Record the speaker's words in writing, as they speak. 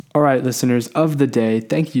All right, listeners of the day,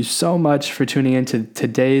 thank you so much for tuning in to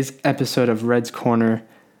today's episode of Red's Corner.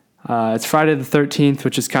 It's Friday the 13th,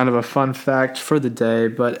 which is kind of a fun fact for the day.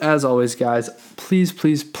 But as always, guys, please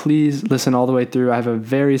listen all the way through. I have a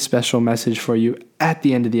very special message for you at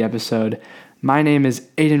the end of the episode. My name is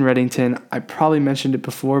Aiden Reddington. I probably mentioned it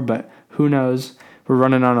before, but who knows? We're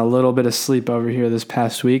running on a little bit of sleep over here this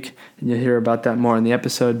past week, and you'll hear about that more in the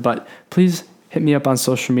episode. But please hit me up on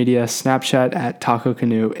social media, Snapchat at Taco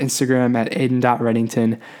Canoe, Instagram at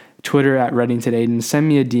Aiden.Reddington, Twitter at ReddingtonAiden. Send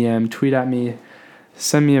me a DM, tweet at me,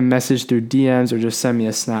 send me a message through DMs, or just send me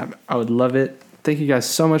a snap. I would love it. Thank you guys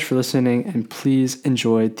so much for listening, and please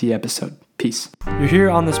enjoy the episode. Peace. You're here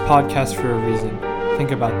on this podcast for a reason.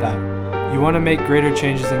 Think about that. You want to make greater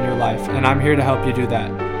changes in your life, and I'm here to help you do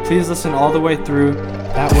that. Please listen all the way through.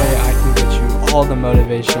 That way I can get you all the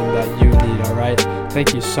motivation that you need, all right?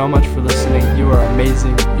 Thank you so much for listening. You are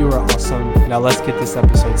amazing. You are awesome. Now let's get this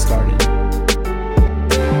episode started.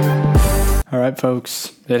 All right,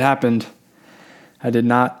 folks, it happened. I did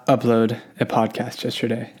not upload a podcast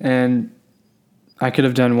yesterday, and I could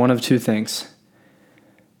have done one of two things.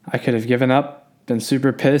 I could have given up, been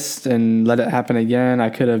super pissed, and let it happen again. I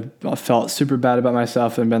could have felt super bad about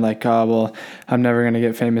myself and been like, oh, well, I'm never going to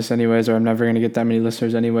get famous anyways, or I'm never going to get that many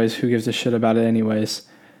listeners anyways. Who gives a shit about it anyways?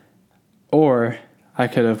 Or I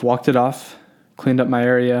could have walked it off, cleaned up my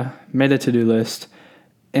area, made a to-do list,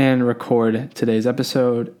 and record today's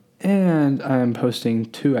episode. And I am posting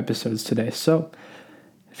 2 episodes today. So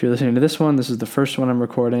if you're listening to this one, this is the first one I'm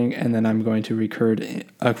recording, and then I'm going to record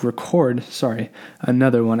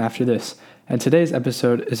another one after this. And today's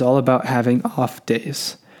episode is all about having off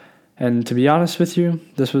days. And to be honest with you,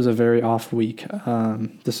 this was a very off week.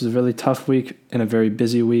 This was a really tough week and a very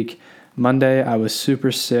busy week. Monday, I was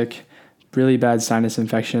super sick, really bad sinus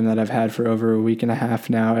infection that I've had for over a week and a half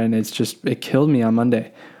now, and it killed me on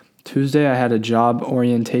Monday. Tuesday, I had a job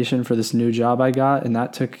orientation for this new job I got, and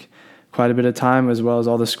that took quite a bit of time, as well as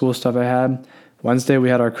all the school stuff I had. Wednesday, we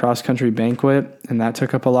had our cross-country banquet, and that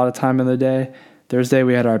took up a lot of time in the day. Thursday,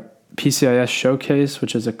 we had our PCIS showcase,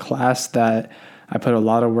 which is a class that I put a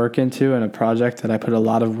lot of work into and a project that I put a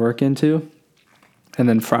lot of work into. And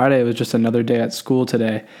then Friday, it was just another day at school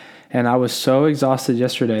today. And I was so exhausted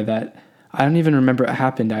yesterday that I don't even remember what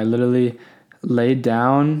happened. I literally laid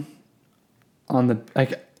down on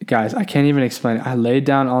guys, I can't even explain it. I laid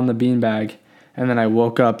down on the beanbag, and then I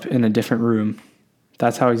woke up in a different room.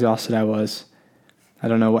 That's how exhausted I was. I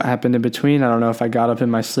don't know what happened in between. I don't know if I got up in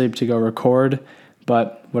my sleep to go record,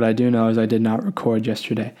 but what I do know is I did not record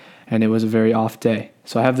yesterday, and it was a very off day.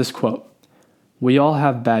 So I have this quote. We all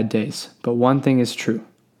have bad days, but one thing is true.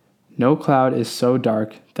 No cloud is so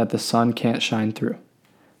dark that the sun can't shine through.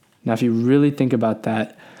 Now, if you really think about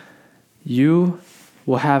that, you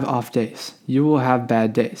will have off days. You will have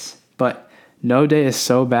bad days, but no day is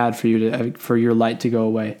so bad for your light to go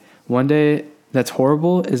away. One day that's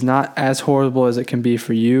horrible is not as horrible as it can be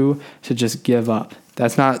for you to just give up.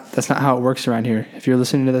 That's not how it works around here. If you're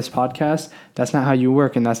listening to this podcast, that's not how you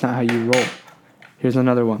work, and that's not how you roll. Here's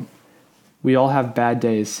another one. We all have bad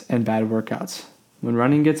days and bad workouts. When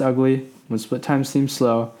running gets ugly, when split time seems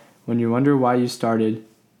slow, when you wonder why you started,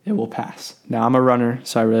 it will pass. Now, I'm a runner,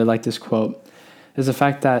 so I really like this quote. Is the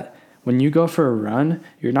fact that when you go for a run,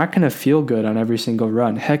 you're not going to feel good on every single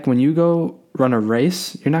run. Heck, when you go run a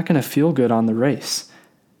race, you're not going to feel good on the race.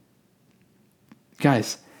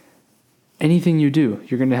 Guys, anything you do,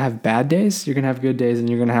 you're going to have bad days, you're going to have good days, and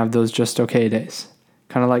you're going to have those just okay days.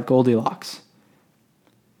 Kind of like Goldilocks.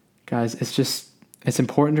 Guys, it's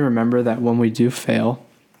important to remember that when we do fail,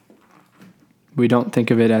 we don't think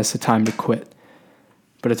of it as a time to quit.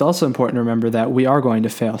 But it's also important to remember that we are going to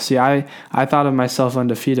fail. See, I thought of myself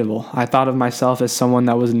undefeatable. I thought of myself as someone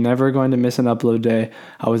that was never going to miss an upload day.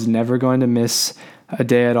 I was never going to miss a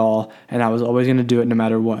day at all, and I was always going to do it no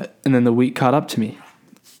matter what. And then the week caught up to me.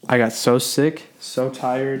 I got so sick, so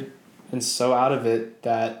tired, and so out of it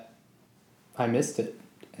that I missed it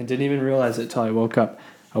and didn't even realize it till I woke up.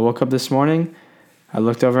 I woke up this morning, I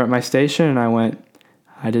looked over at my station, and I went,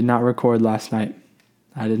 I did not record last night.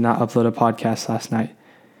 I did not upload a podcast last night.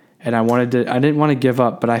 And I didn't want to give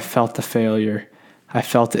up, but I felt the failure. I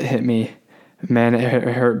felt it hit me. Man, it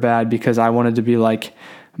hurt bad because I wanted to be like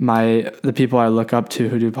the people I look up to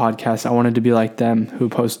who do podcasts. I wanted to be like them who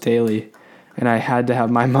post daily. And I had to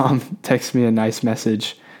have my mom text me a nice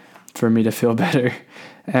message for me to feel better.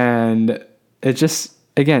 And it just,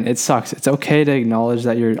 again, it sucks. It's okay to acknowledge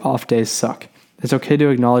that your off days suck. It's okay to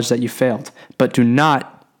acknowledge that you failed, but do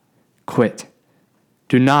not quit.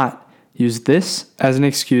 Do not use this as an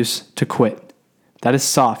excuse to quit. That is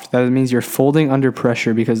soft. That means you're folding under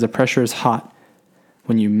pressure because the pressure is hot.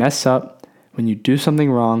 when you mess up, when you do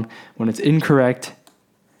something wrong, when it's incorrect.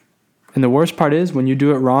 And the worst part is when you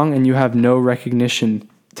do it wrong and you have no recognition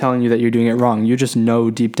telling you that you're doing it wrong. You just know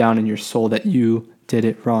deep down in your soul that you did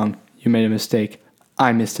it wrong. You made a mistake.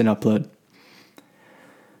 I missed an upload.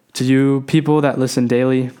 To you people that listen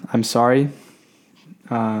daily, I'm sorry.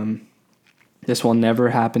 This will never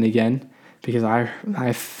happen again because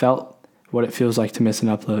I felt what it feels like to miss an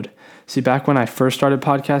upload. See, back when I first started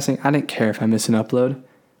podcasting, I didn't care if I miss an upload.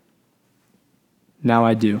 Now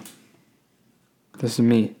I do. This is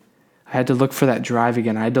me. I had to look for that drive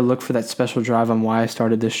again. I had to look for that special drive on why I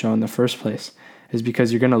started this show in the first place. Is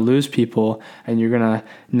because you're going to lose people and you're going to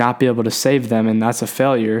not be able to save them, and that's a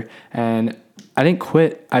failure. And I didn't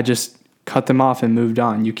quit. I just cut them off and moved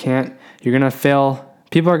on. You're going to fail.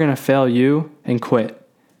 People are going to fail you and quit,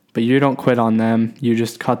 but you don't quit on them. You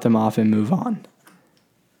just cut them off and move on.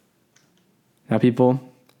 Now, people,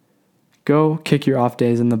 go kick your off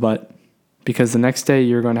days in the butt, because the next day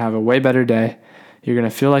you're going to have a way better day. You're going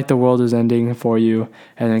to feel like the world is ending for you,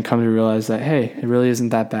 and then come to realize that, hey, it really isn't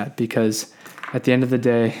that bad, because at the end of the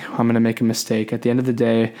day, I'm going to make a mistake. At the end of the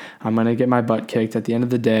day, I'm going to get my butt kicked. At the end of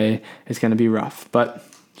the day, it's going to be rough. But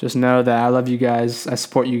just know that I love you guys. I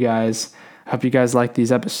support you guys. I hope you guys like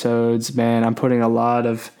these episodes. Man, I'm putting a lot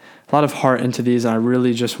of heart into these, and I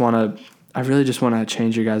really just want to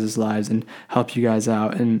change your guys' lives and help you guys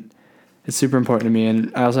out. And it's super important to me.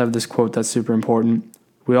 And I also have this quote that's super important.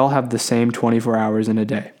 We all have the same 24 hours in a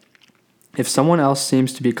day. If someone else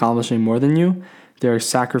seems to be accomplishing more than you, they're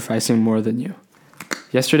sacrificing more than you.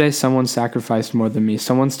 Yesterday, someone sacrificed more than me.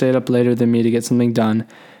 Someone stayed up later than me to get something done,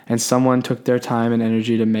 and someone took their time and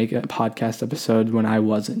energy to make a podcast episode when I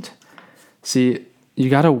wasn't. See,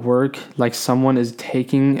 you got to work like someone is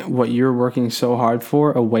taking what you're working so hard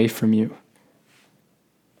for away from you.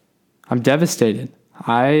 I'm devastated.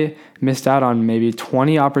 I missed out on maybe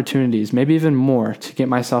 20 opportunities, maybe even more, to get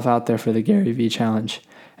myself out there for the Gary Vee challenge.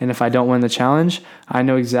 And if I don't win the challenge, I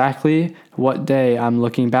know exactly what day I'm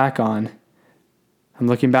looking back on. I'm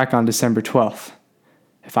looking back on December 12th.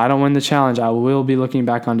 If I don't win the challenge, I will be looking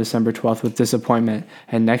back on December 12th with disappointment.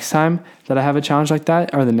 And next time that I have a challenge like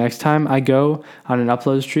that, or the next time I go on an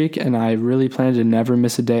upload streak and I really plan to never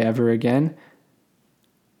miss a day ever again,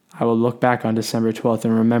 I will look back on December 12th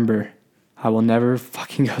and remember, I will never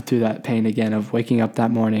fucking go through that pain again of waking up that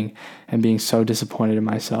morning and being so disappointed in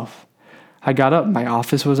myself. I got up, my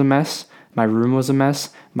office was a mess, my room was a mess,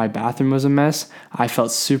 my bathroom was a mess, I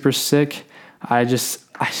felt super sick, I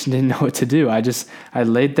just didn't know what to do. I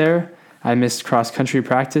laid there, I missed cross-country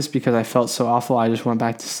practice because I felt so awful, I just went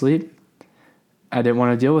back to sleep. I didn't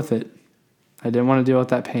want to deal with it. I didn't want to deal with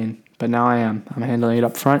that pain, but now I am. I'm handling it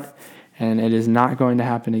up front, and it is not going to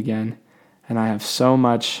happen again, and I have so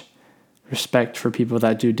much respect for people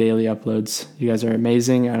that do daily uploads. You guys are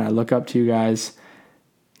amazing, and I look up to you guys.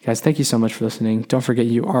 Guys, thank you so much for listening. Don't forget,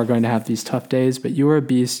 you are going to have these tough days, but you are a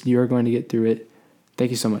beast. You are going to get through it. Thank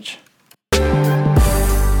you so much.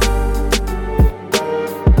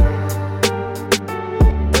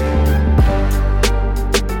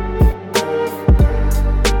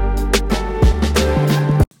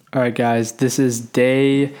 All right, guys, this is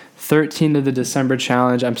day 13 of the December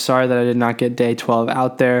challenge. I'm sorry that I did not get day 12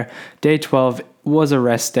 out there. Day 12 was a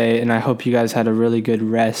rest day, and I hope you guys had a really good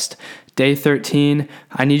rest. Day 13,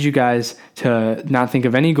 I need you guys to not think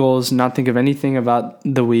of any goals, not think of anything about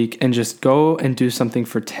the week, and just go and do something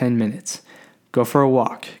for 10 minutes. Go for a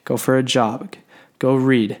walk, go for a jog, go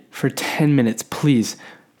read for 10 minutes, please.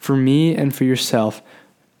 For me and for yourself,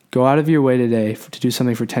 go out of your way today to do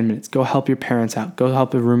something for 10 minutes. Go help your parents out. Go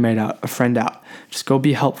help a roommate out, a friend out. Just go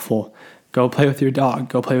be helpful. Go play with your dog.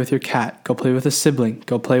 Go play with your cat. Go play with a sibling.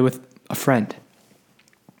 Go play with a friend.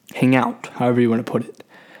 Hang out, however you want to put it.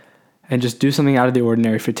 And just do something out of the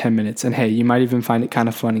ordinary for 10 minutes. And hey, you might even find it kind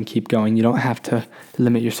of fun and keep going. You don't have to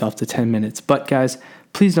limit yourself to 10 minutes. But guys,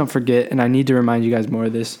 please don't forget, and I need to remind you guys more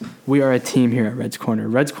of this, we are a team here at Red's Corner.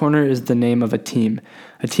 Red's Corner is the name of a team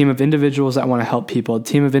of individuals that want to help people, a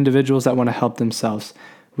team of individuals that want to help themselves.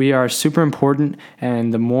 We are super important,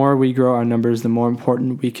 and the more we grow our numbers, the more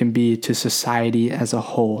important we can be to society as a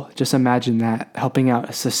whole. Just imagine that, helping out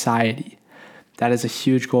a society. That is a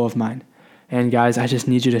huge goal of mine. And guys, I just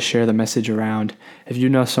need you to share the message around. If you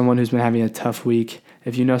know someone who's been having a tough week,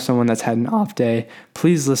 if you know someone that's had an off day,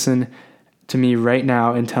 please listen to me right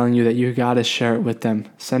now and telling you that you got to share it with them.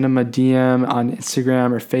 Send them a DM on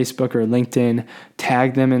Instagram or Facebook or LinkedIn.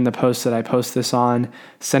 Tag them in the post that I post this on.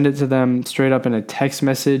 Send it to them straight up in a text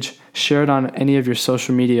message. Share it on any of your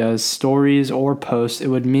social media stories or posts. It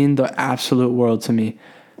would mean the absolute world to me.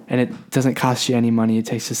 And it doesn't cost you any money. It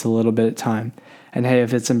takes just a little bit of time. And hey,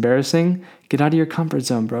 if it's embarrassing, Get out of your comfort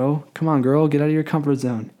zone, bro. Come on, girl, get out of your comfort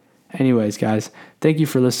zone. Anyways, guys, thank you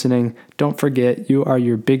for listening. Don't forget, you are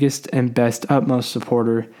your biggest and best utmost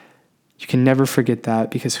supporter. You can never forget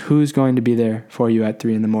that, because who's going to be there for you at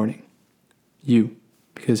 3 a.m? You.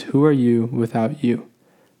 Because who are you without you?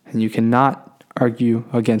 And you cannot argue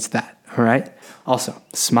against that, all right? Also,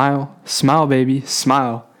 smile. Smile, baby.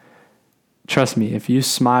 Smile. Trust me, if you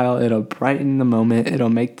smile, it'll brighten the moment. It'll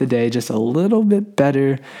make the day just a little bit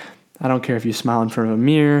better. I don't care if you smile in front of a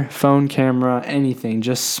mirror, phone camera, anything.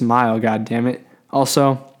 Just smile, God damn it.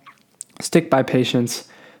 Also, stick by patience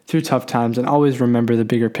through tough times, and always remember the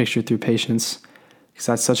bigger picture through patience, because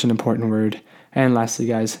that's such an important word. And lastly,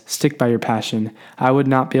 guys, stick by your passion. I would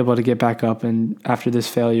not be able to get back up and after this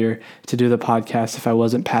failure to do the podcast if I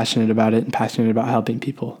wasn't passionate about it and passionate about helping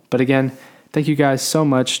people. But again, thank you guys so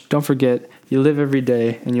much. Don't forget, you live every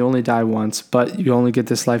day and you only die once, but you only get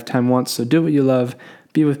this lifetime once. So do what you love,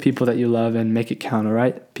 be with people that you love, and make it count, all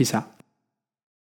right? Peace out.